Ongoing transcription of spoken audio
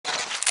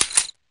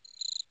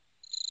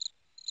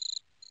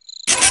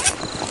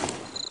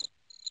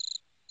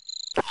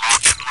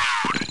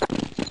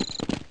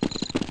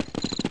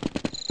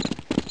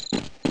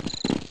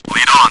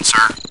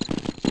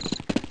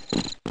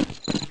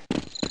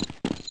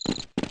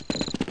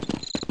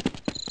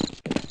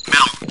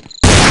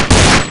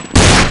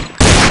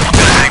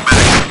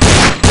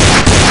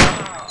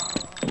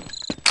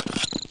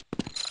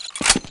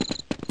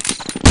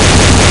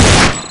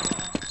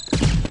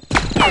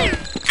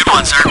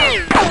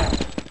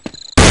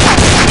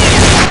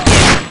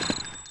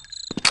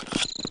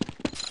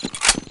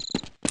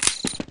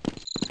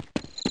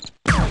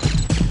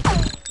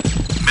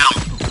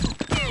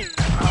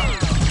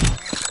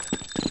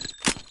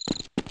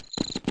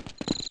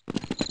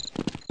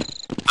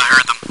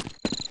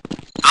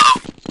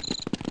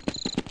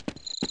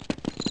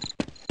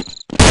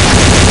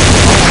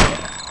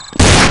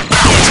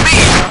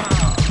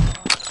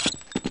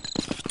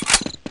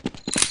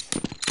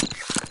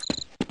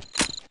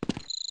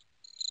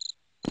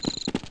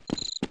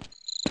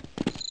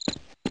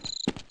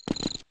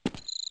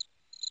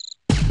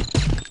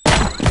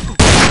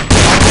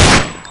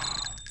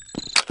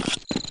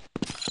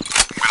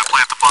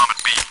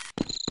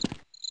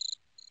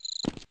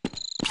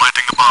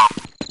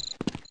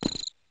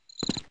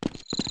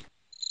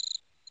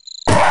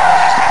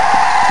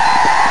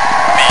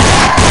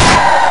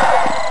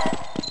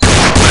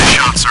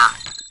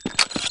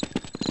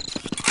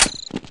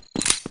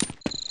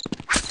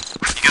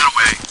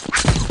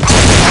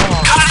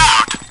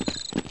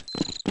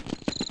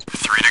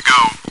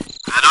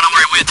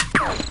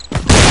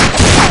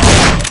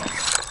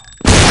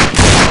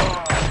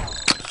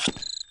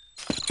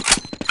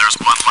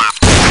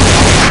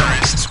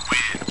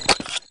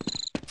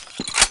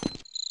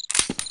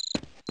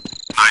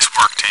Nice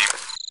work, team.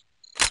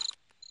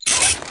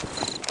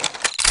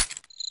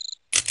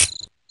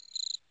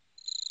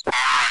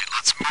 Alright,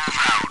 let's move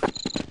out.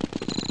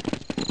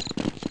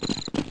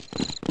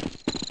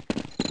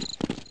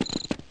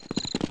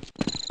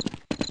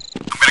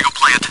 I'm gonna go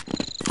plant.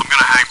 I'm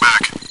gonna hang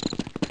back.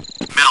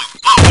 Middle,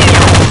 low.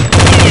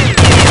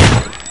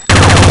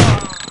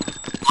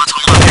 Let's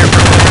hold up here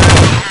for a minute.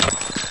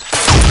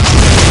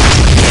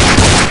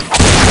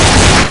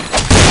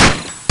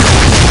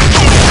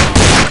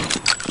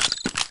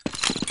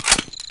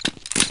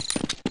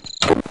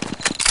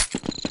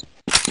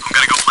 I'm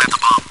gonna go plant the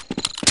bomb.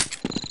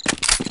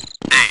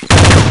 Hey.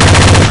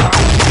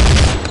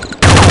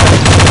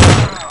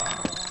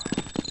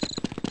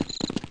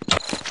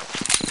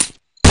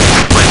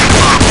 Planting the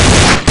bomb.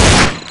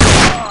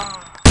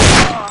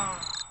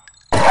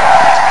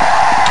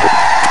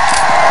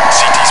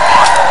 CT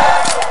spawn.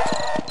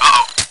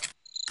 Uh-oh.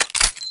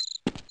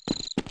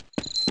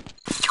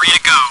 3 to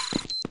go.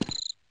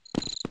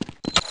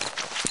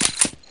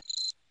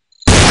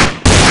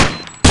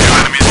 Two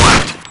enemies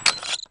left.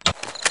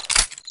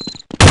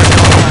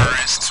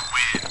 Terrorists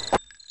win.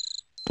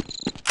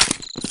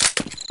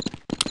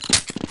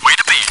 Way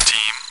to be,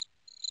 team.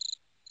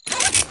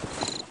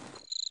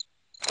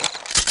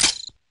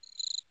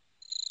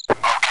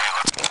 Okay,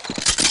 let's go.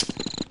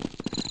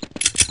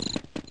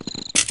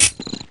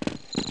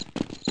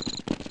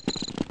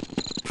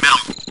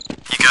 Middle,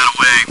 you got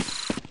away.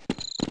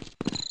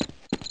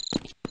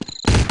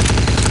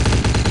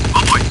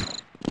 Oh boy.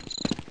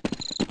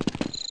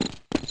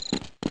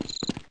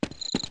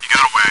 You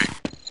got away.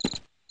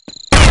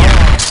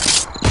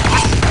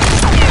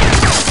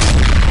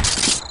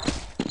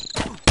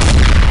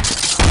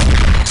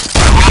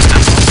 I lost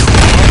him.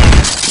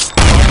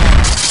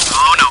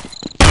 Oh no.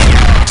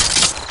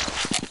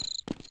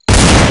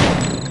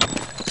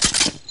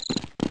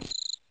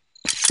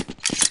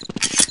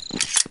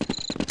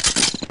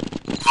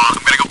 Well,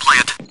 I'm gonna go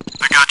plant.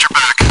 I got your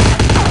back.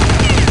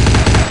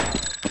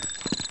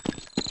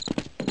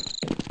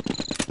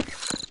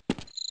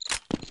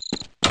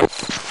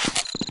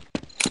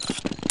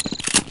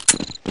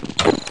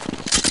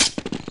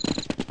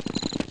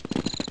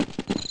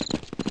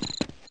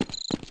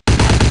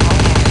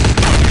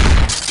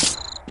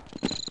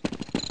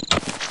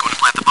 Go to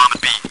plant the bomb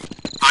at B.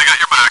 I got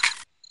your back.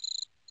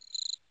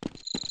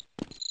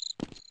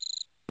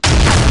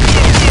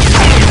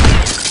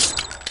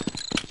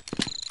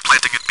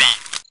 Planting at B.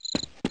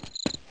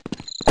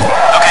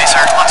 Okay,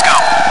 sir, let's go.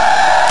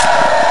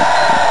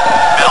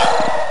 Middle.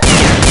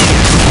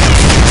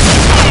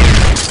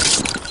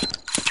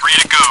 3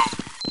 to go.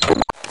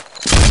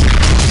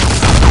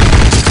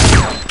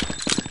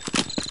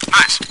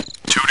 Nice.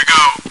 2 to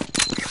go.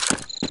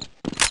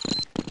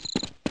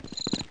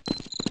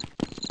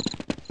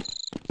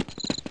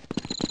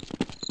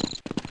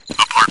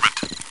 Apartment.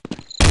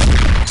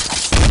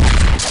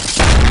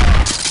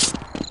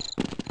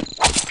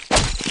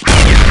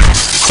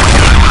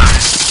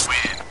 Allies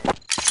win.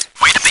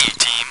 Way to be,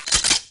 team.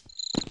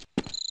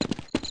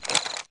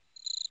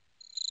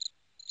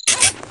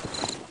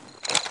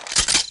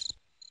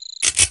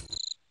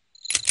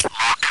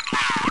 Lock and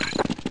load.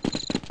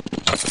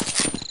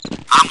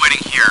 I'm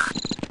waiting here.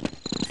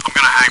 I'm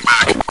gonna hang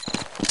back.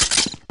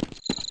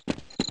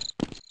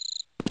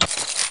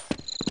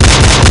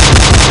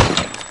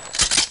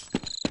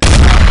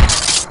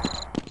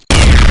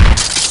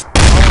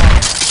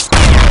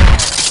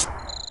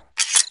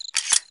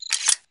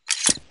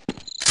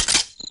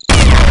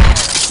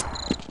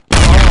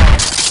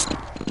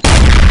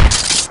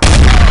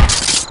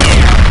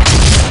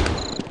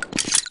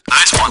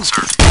 Nice one,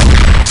 sir.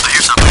 I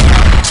hear something.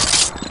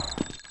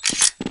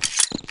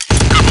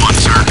 Good one,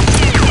 sir.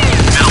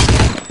 Middle.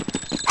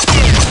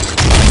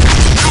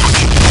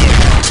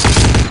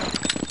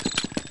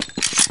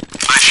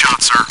 Nice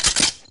shot, sir.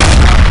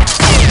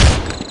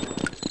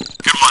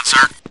 Good one,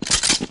 sir.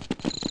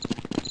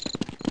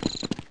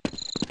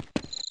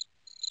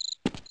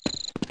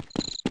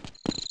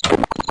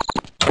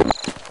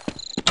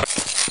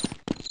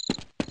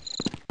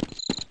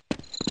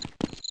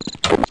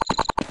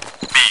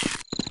 B.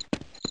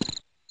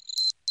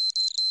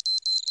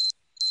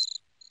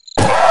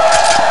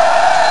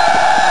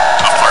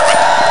 Apartment.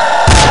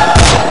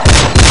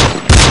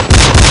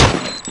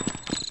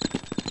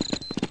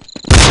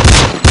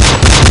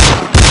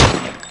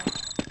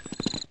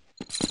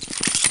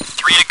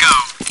 3 to go.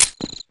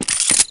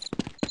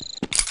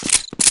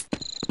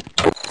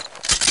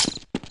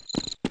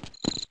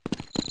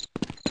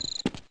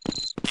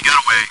 You got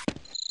away.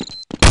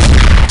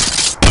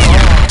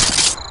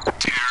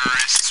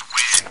 Terrorists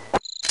win.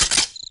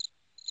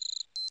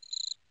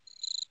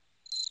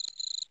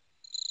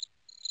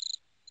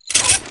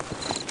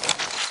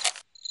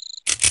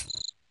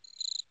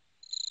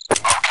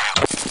 Okay.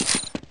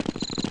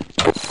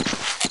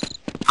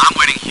 I'm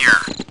waiting here.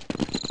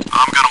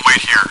 I'm gonna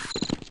wait here.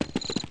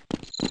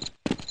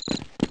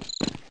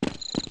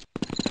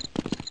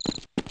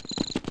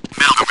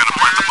 Middle, I'm gonna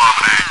plant the bomb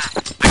at A.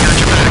 I got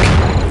your back.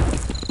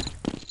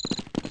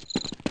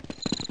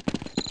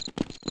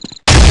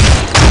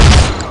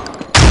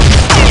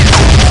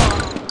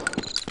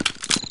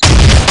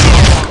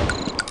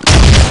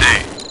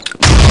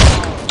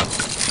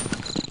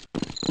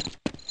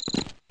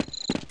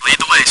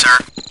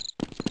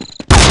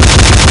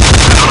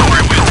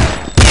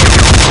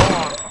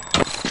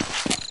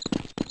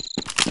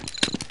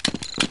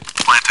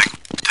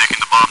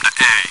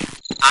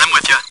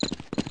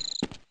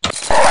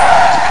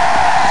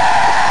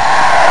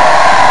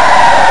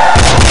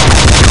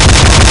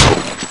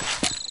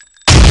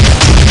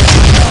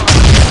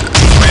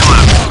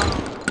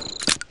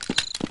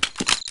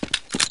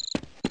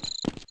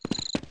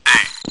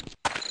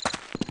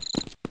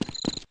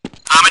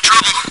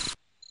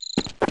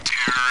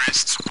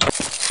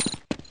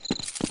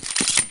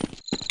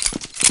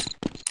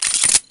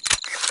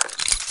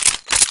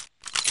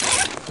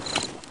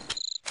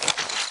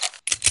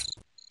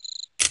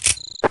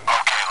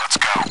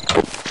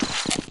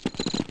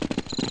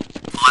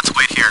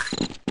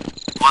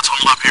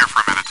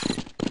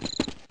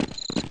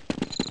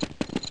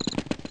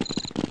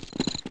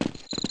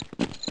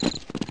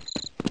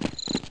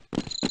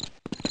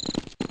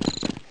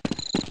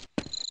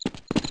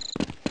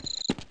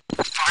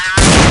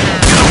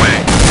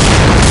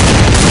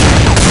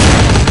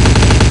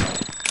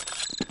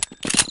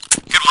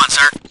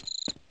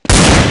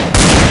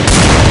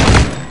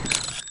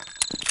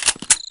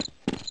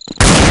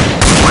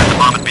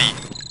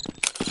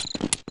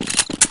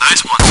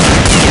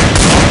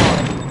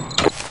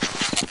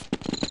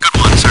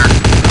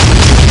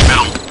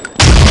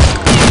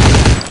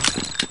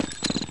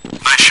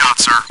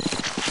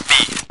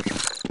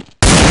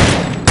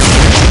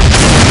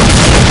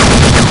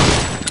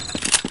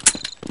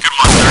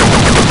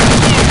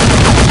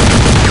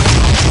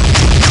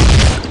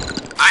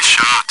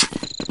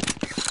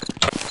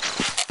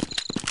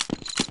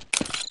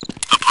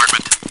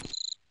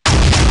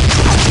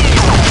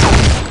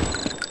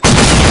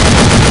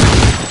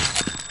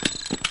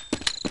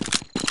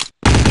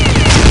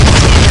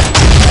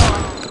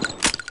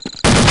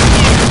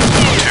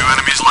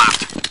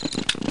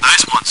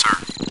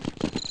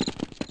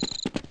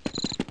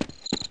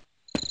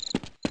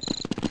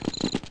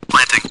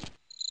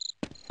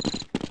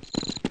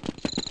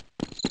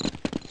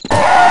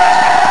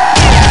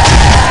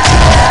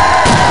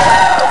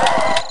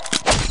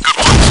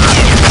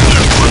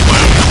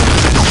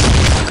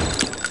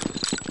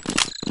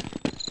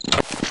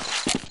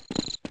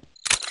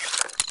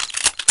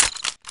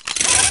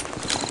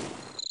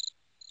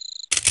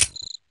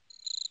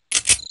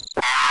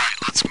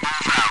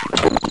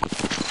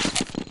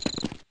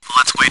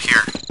 wait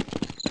here.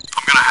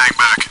 I'm gonna hang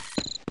back.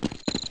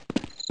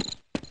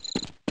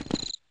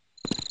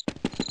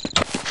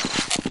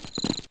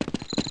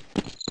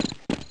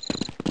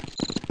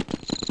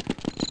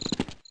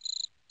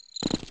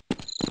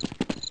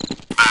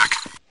 Back.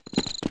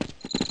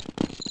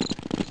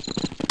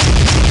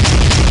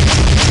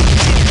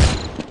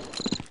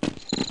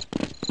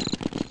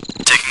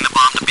 Taking the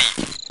bomb to B.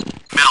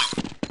 Middle.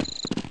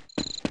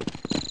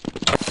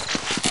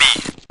 B.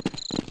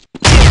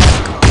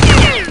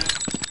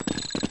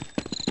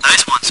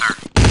 Nice one, sir.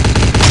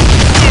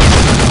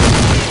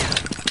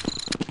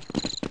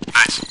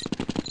 Nice.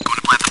 Going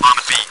to plant the bomb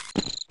at B.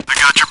 I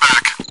got your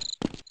back.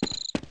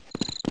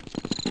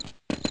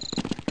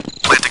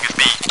 Planting at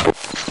B.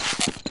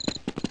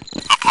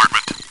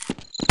 Apartment.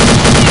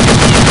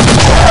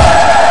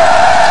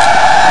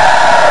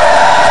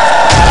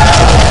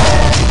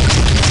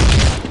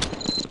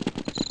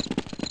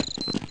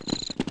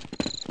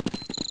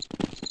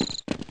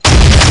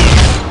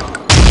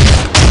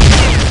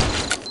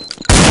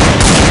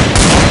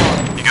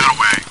 You got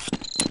away.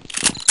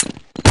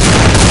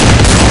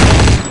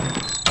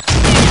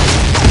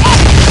 Whoa.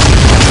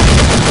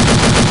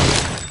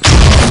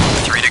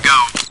 3 to go.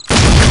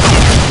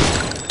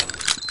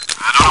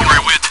 I don't know where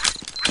it went.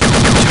 2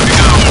 to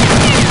go.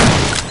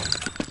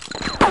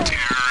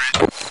 Tear it.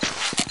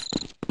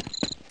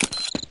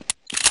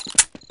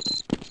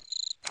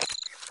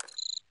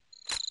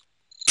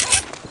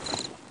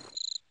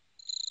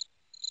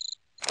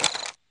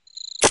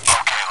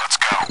 Okay, let's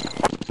go.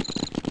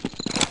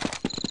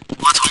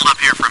 Let's hold up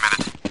here for a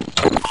minute.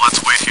 Let's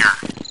wait here.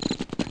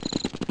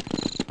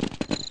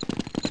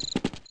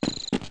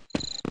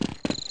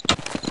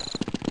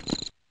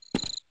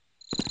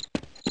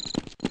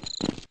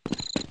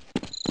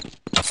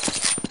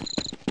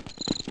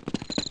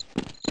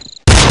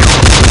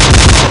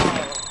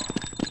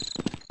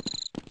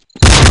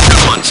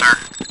 Good one, sir.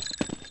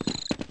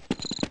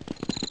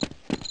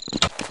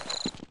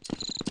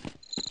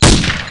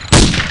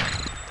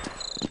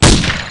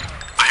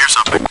 I hear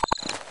something.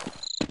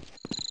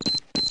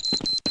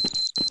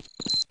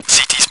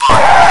 CT spawn.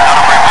 I don't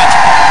know where it went.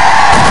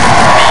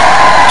 B.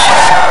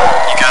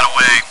 You got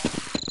away.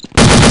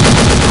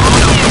 Oh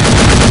no.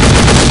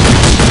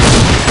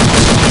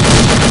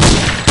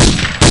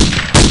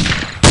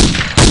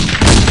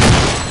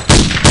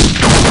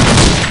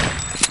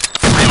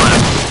 3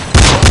 left.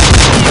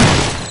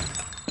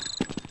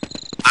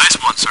 Nice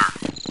one, sir.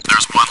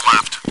 There's 1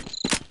 left.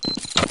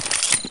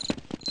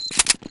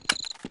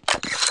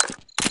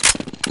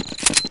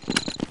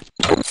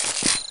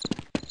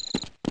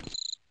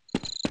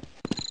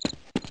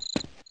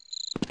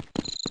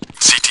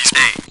 CT's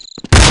A.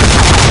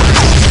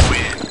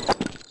 Win.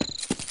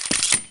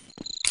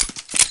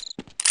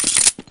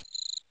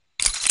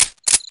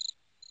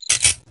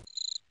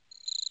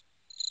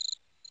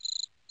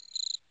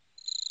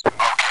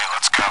 Okay,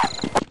 let's go.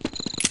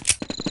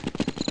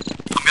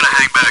 I'm gonna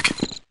hang back.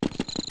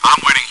 I'm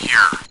waiting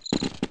here.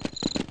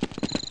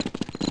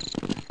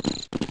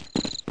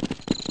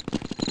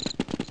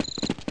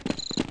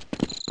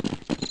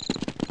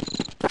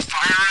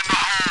 Fire in the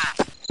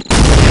hole.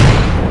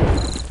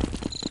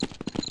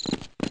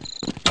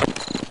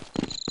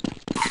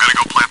 I'm gonna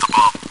go plant the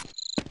bomb.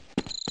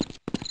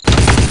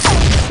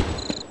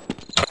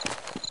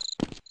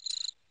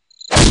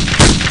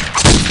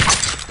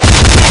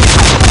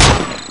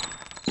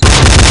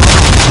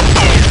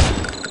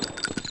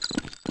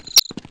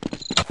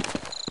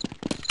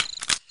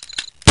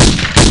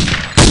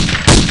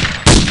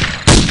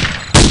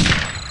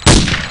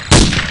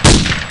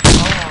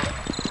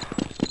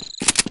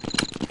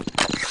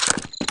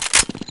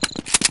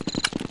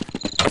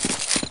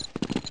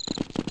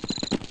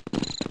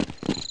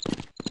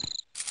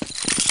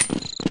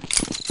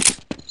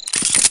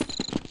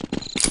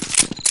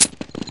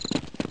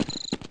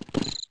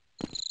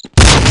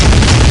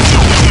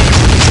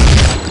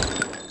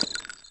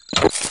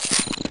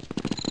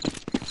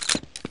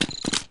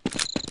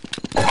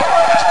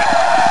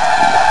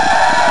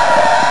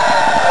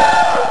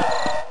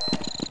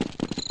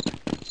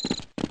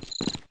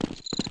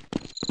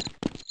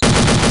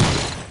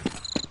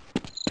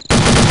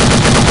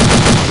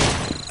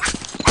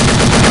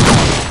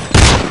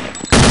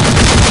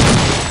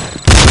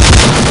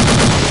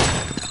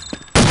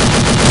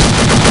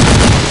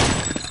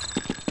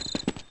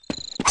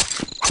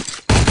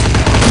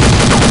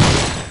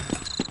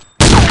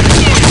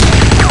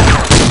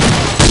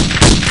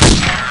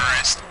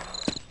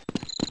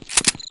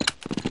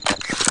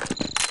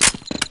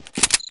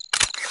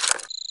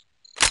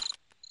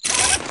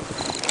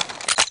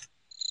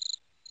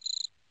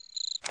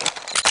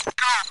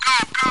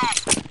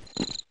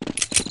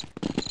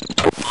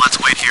 Let's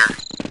wait here.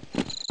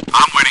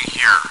 I'm waiting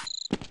here.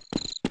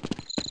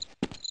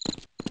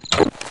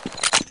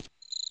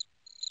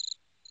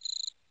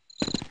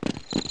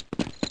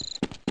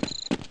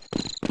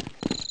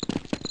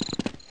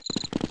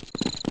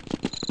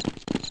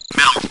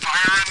 Middle.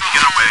 Fire in the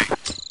Get away.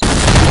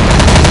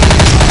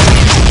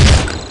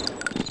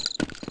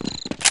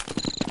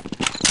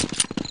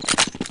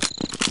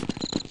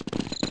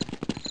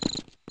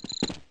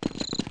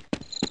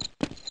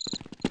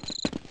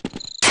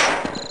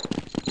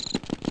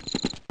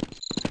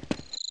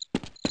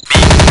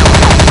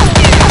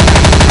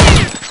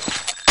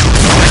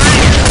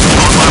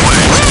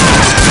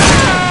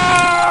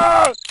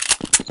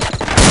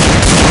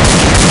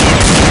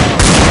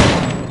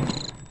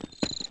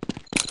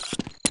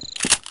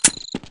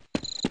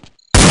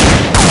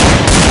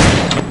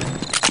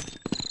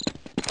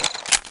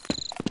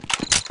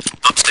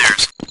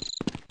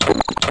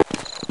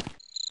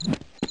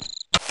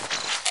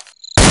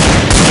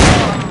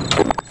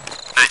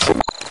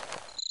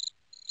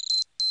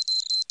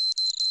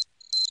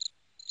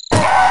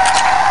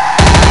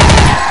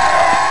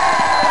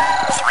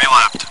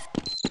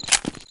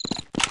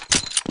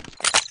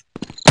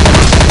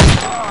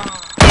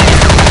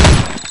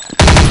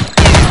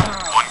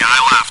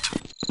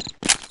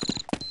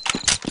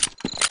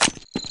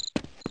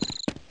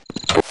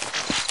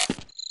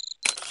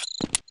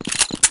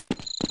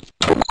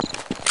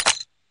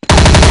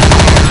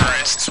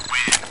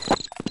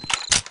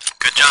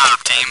 job,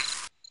 team.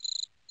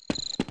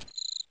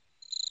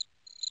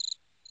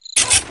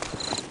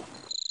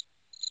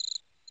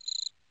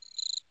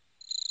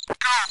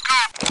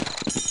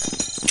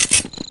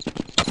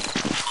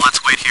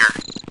 Let's wait here.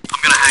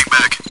 I'm gonna hang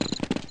back.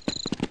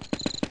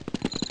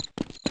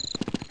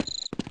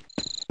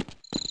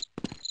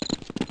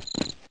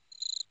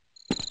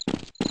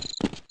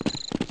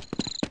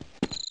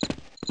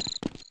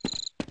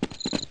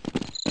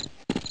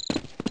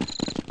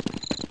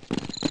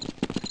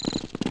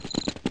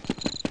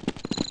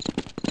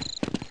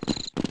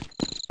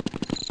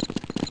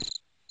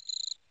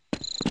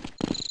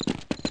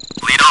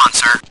 Lead on,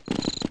 sir.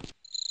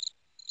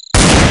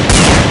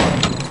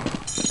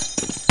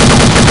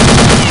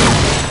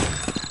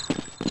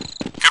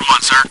 Good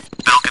one, sir.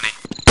 Balcony.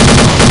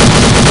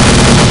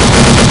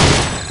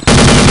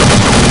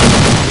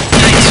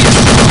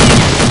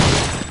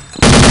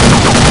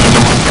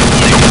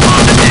 Negative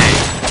on the day.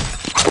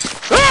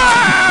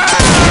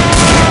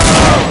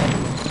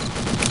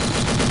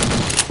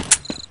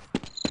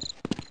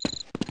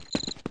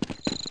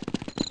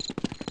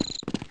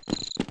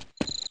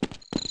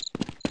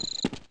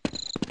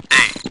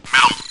 Hey,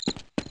 middle.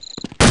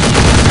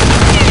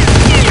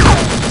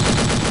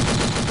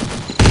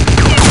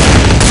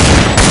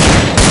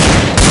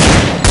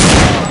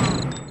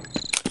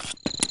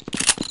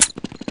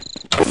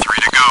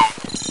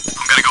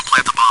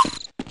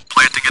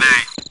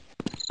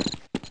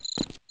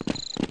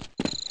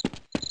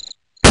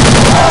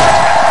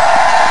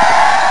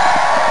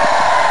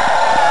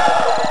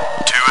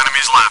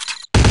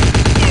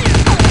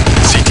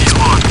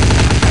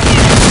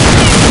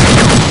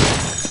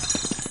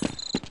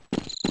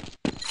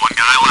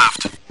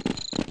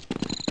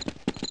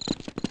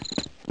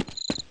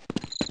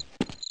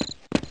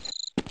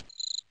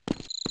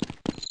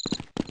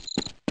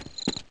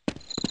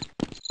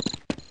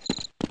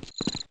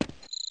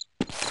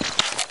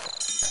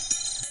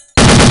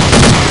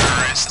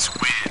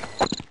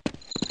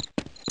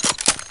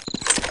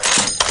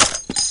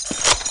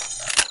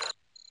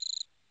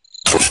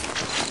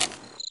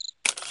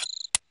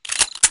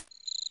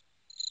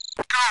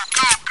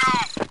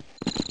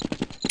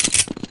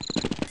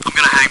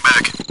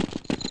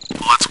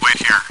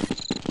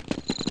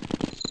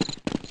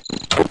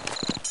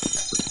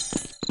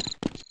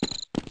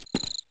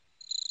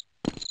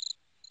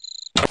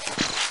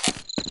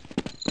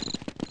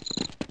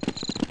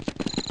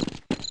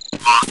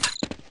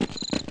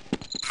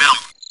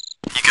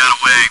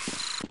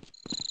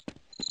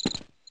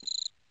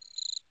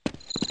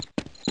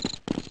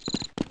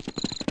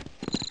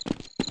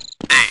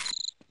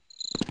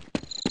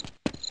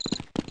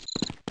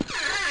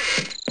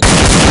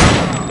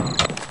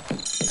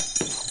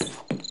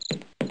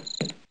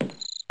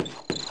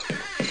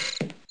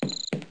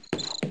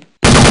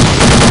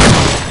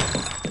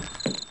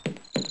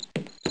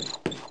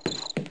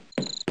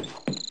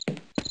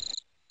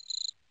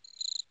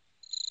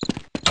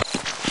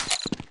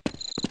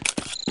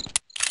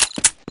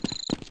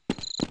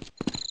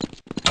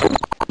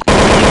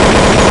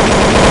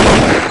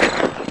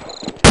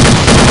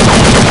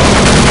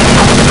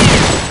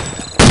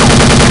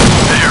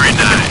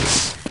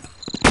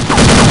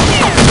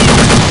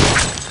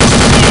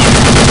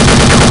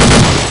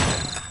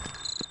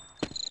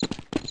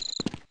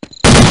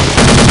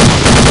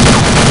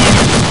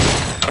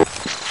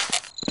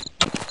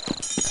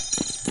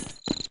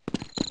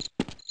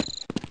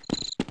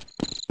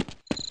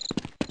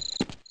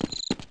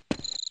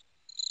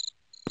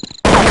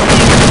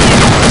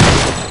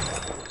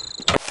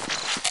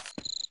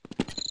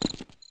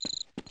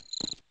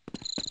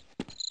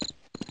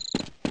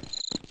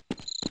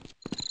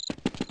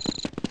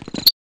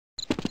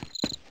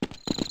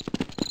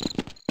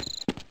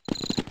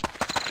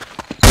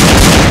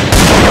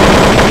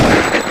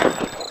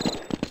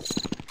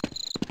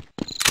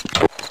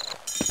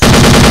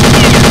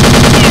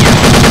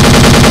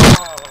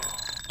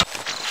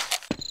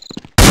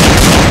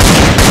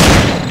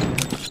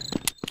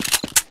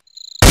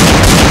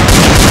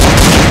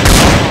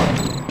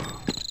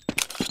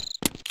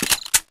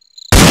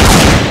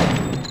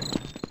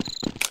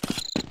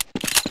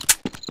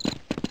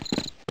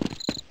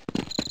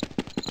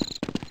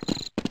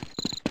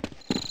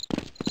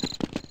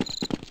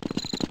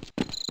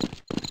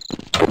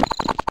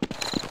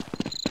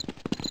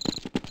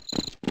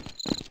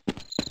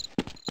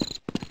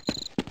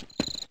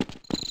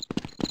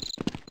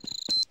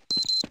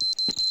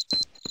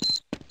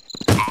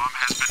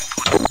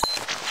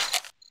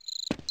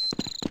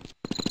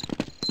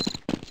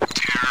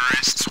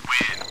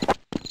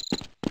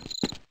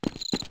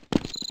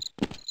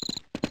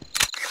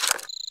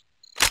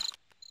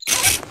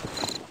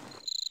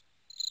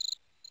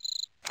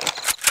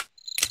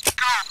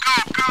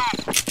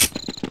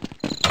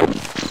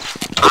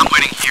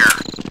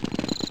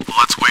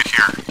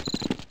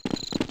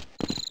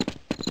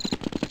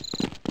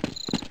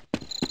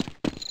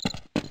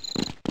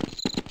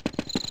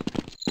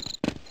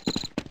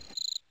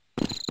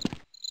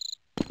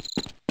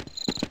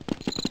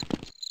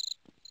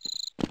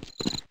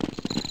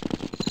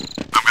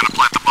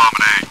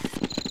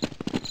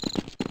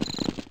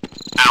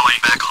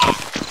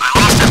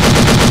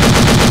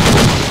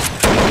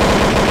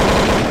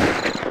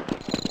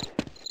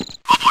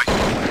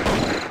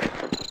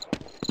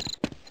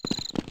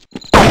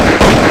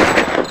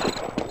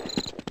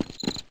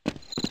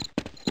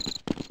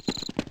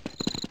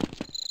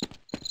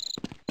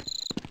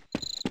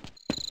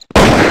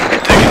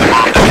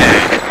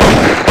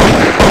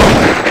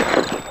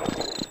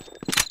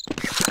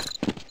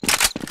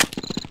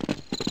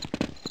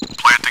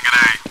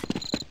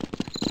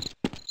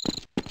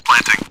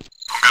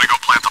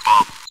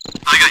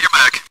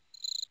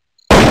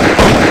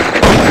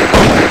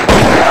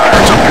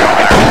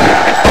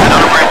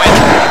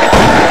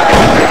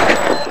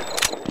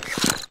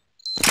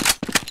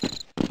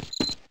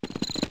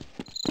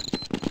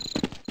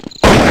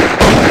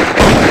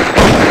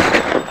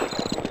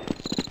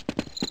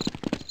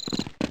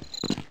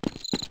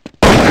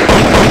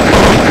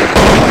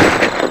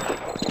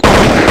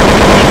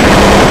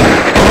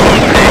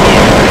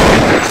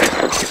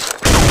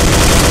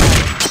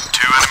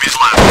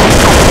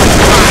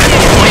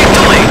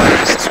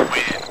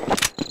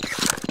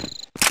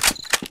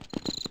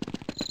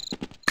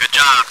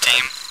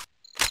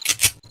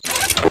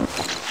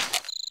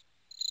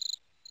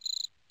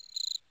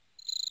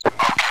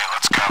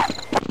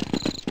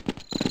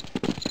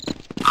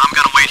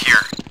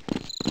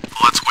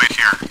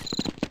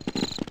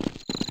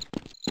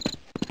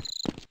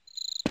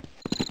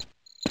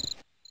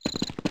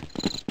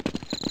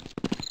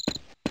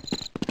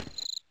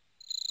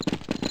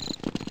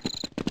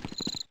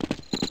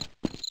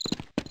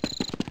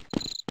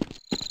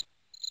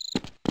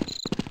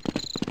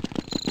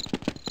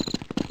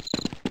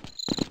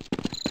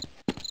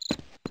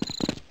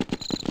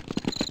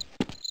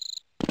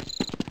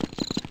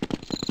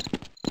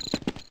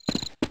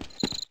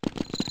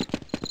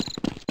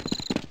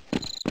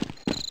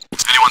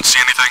 Anyone see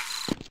anything?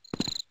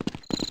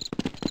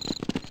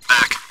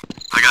 Back.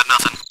 I got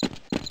nothing.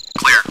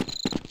 Clear.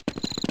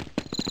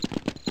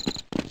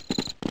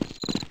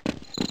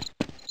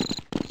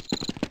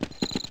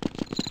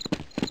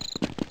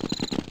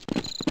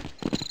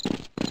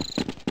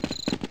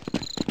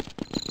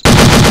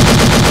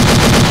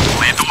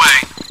 Lead the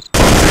way.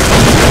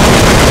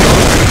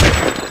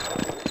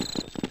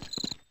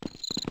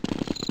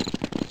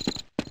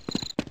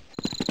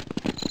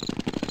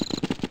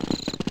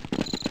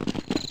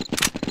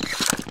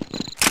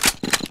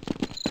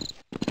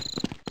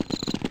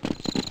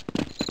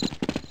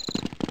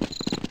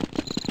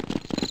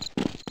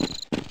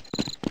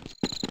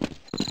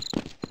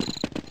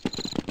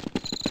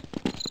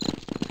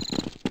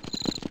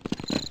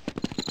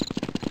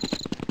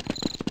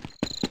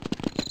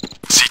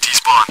 CT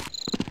spawn.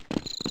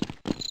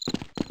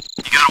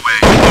 You got away.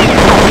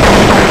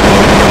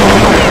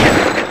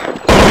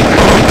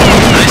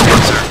 Nice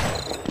one, sir.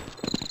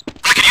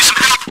 I can use some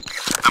help.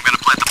 I'm gonna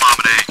plant the bomb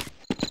at A.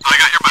 I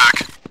got your back.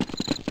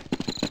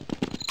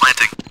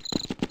 Planting.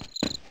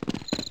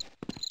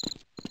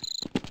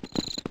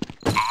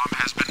 Bomb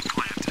has been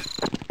planted.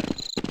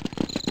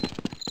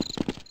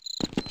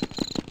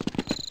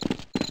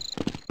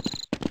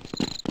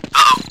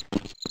 Uh-oh.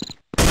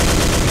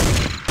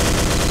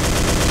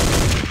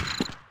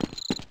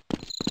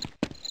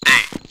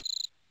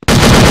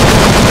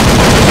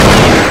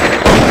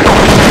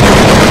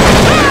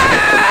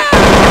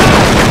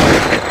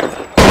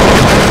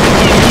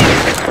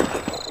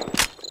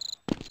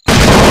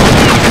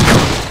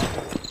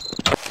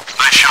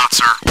 Nice shot,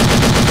 sir.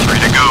 3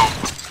 to go.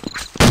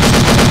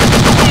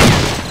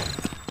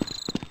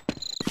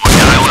 One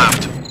guy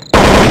left.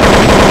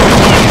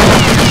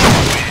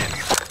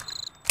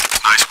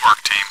 Nice work,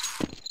 team.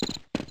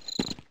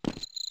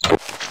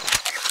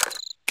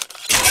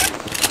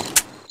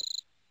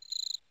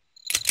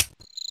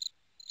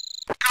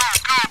 Go,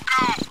 go,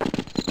 go!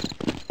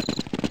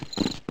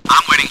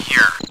 I'm waiting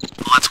here.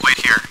 Let's wait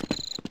here.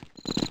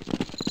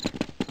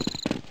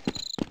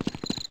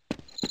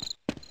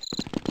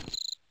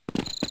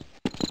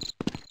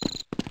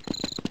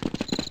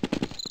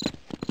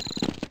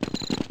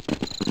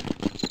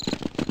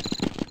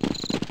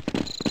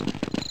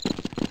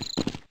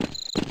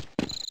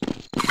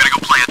 I'm gonna go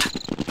plant.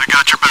 I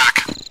got your back.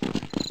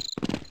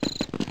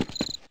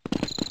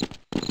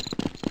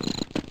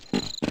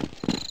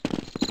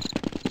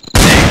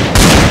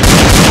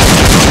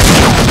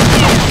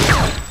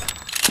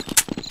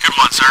 Good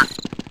one, sir.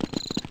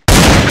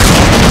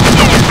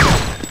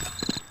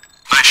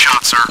 Nice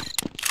shot, sir.